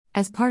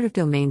As part of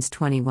Domains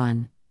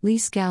 21, Lee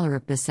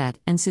Skallerup-Bessette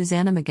and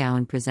Susanna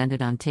McGowan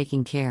presented on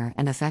taking care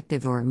and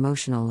effective or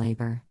emotional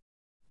labor.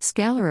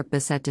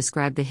 Skallerup-Bessette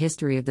described the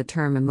history of the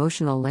term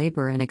emotional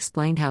labor and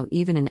explained how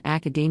even in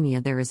academia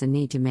there is a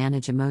need to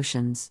manage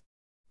emotions.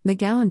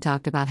 McGowan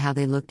talked about how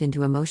they looked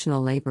into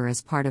emotional labor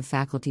as part of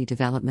faculty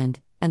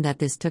development, and that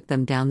this took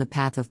them down the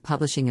path of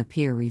publishing a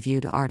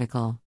peer-reviewed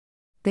article.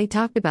 They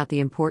talked about the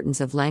importance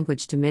of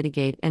language to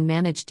mitigate and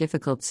manage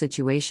difficult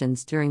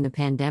situations during the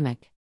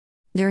pandemic.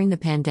 During the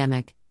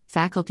pandemic,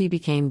 faculty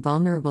became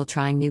vulnerable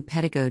trying new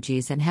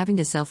pedagogies and having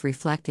to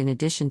self-reflect in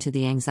addition to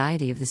the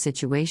anxiety of the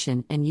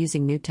situation and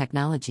using new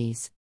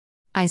technologies.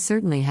 I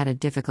certainly had a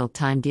difficult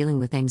time dealing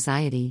with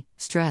anxiety,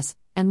 stress,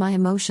 and my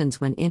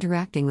emotions when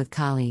interacting with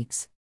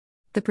colleagues.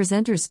 The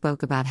presenters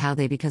spoke about how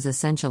they become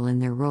essential in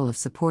their role of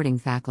supporting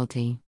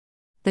faculty.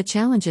 The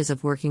challenges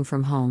of working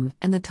from home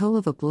and the toll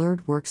of a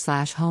blurred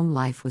work/home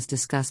life was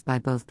discussed by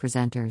both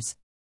presenters.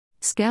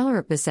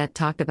 Skallerup-Bessette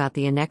talked about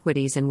the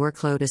inequities in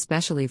workload,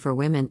 especially for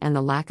women, and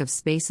the lack of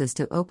spaces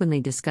to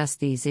openly discuss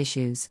these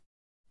issues.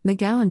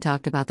 McGowan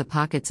talked about the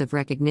pockets of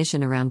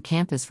recognition around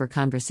campus for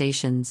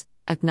conversations,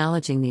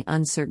 acknowledging the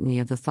uncertainty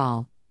of the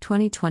fall,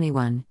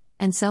 2021,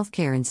 and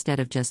self-care instead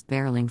of just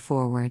barreling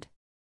forward.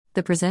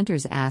 The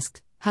presenters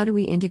asked, how do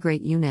we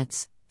integrate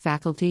units,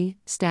 faculty,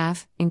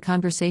 staff, in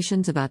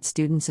conversations about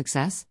student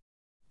success?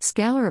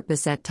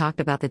 Skallerup-Bessette talked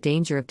about the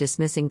danger of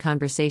dismissing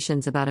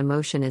conversations about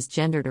emotion as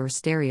gendered or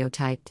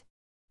stereotyped.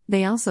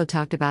 They also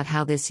talked about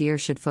how this year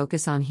should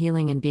focus on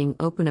healing and being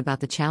open about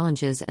the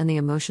challenges and the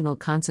emotional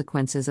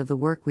consequences of the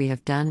work we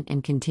have done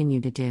and continue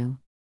to do.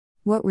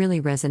 What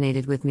really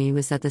resonated with me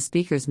was that the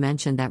speakers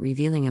mentioned that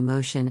revealing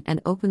emotion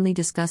and openly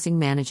discussing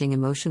managing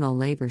emotional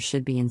labor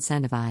should be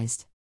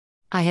incentivized.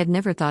 I had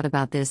never thought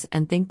about this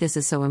and think this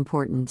is so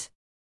important.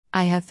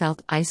 I have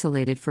felt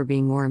isolated for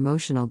being more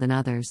emotional than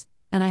others,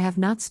 and I have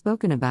not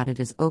spoken about it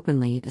as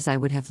openly as I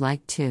would have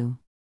liked to.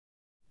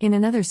 In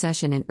another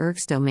session in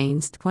IRCS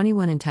Domains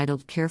 21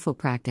 entitled Careful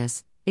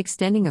Practice,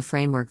 Extending a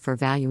Framework for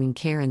Valuing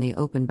Care in the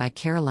Open by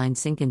Caroline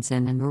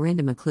Sinkinson and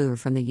Marinda McClure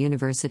from the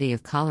University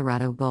of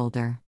Colorado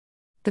Boulder.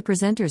 The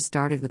presenters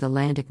started with a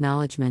land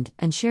acknowledgement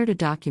and shared a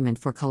document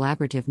for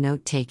collaborative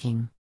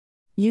note-taking.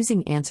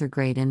 Using Answer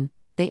Graydon,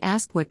 they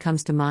asked what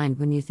comes to mind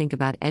when you think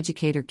about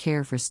educator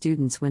care for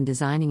students when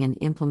designing and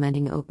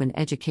implementing open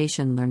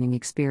education learning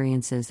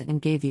experiences, and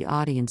gave the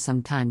audience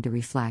some time to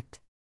reflect.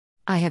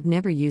 I have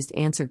never used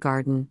Answer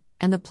Garden,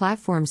 and the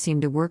platform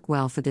seemed to work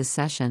well for this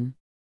session.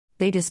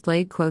 They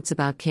displayed quotes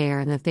about care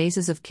and the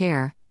phases of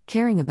care: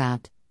 caring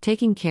about,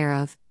 taking care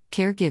of,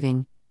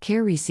 caregiving,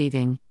 care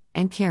receiving,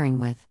 and caring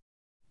with.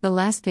 The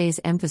last phase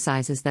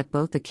emphasizes that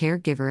both the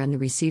caregiver and the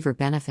receiver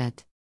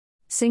benefit.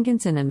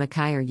 Sinkinson and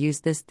McKire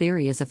used this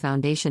theory as a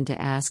foundation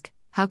to ask,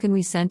 how can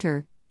we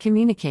center,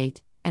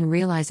 communicate, and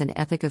realize an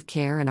ethic of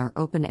care in our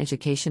open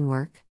education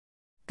work?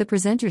 The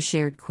presenters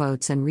shared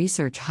quotes and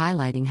research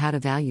highlighting how to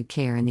value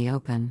care in the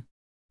open.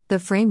 The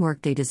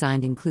framework they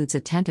designed includes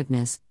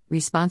attentiveness,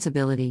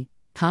 responsibility,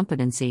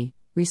 competency,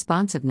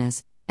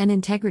 responsiveness, and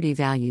integrity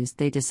values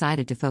they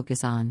decided to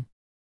focus on.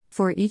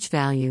 For each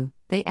value,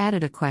 they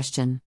added a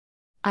question.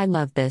 I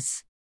love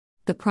this.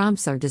 The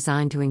prompts are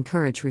designed to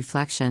encourage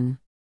reflection.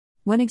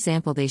 One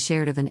example they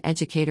shared of an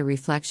educator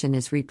reflection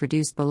is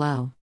reproduced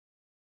below.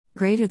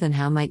 Greater than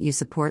how might you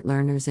support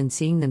learners in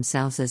seeing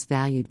themselves as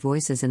valued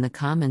voices in the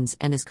commons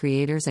and as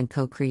creators and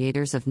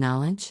co-creators of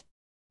knowledge?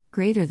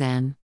 Greater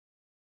than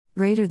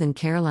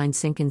Caroline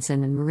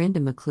Sinkinson and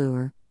Marinda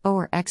McClure,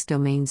 IRCS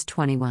Domains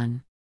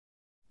 21.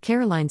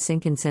 Caroline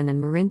Sinkinson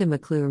and Marinda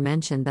McClure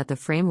mentioned that the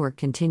framework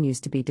continues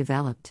to be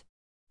developed.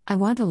 I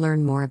want to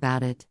learn more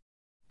about it.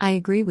 I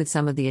agree with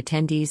some of the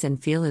attendees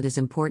and feel it is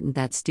important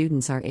that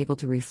students are able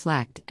to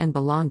reflect and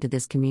belong to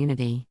this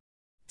community.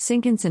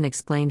 Sinkinson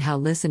explained how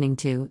listening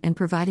to and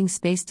providing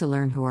space to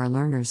learn who our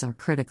learners are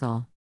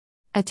critical.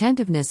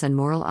 Attentiveness and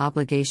moral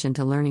obligation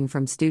to learning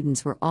from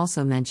students were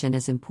also mentioned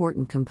as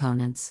important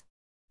components.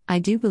 I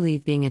do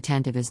believe being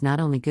attentive is not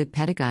only good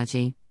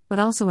pedagogy, but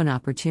also an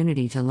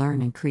opportunity to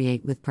learn and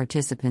create with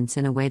participants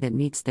in a way that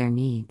meets their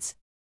needs.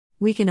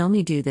 We can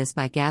only do this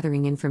by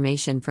gathering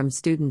information from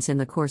students in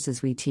the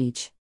courses we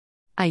teach.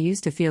 I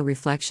used to feel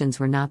reflections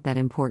were not that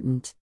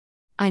important.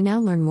 I now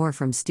learn more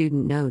from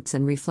student notes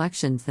and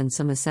reflections than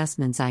some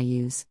assessments I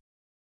use.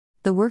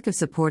 The work of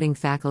supporting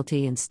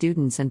faculty and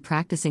students and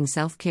practicing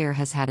self-care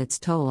has had its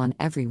toll on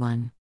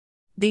everyone.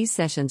 These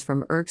sessions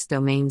from IRCS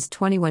Domains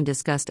 21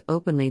 discussed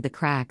openly the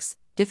cracks,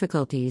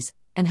 difficulties,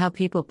 and how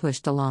people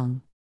pushed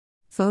along.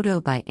 Photo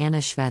by Anna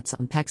Schvetz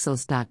on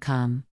Pexels.com.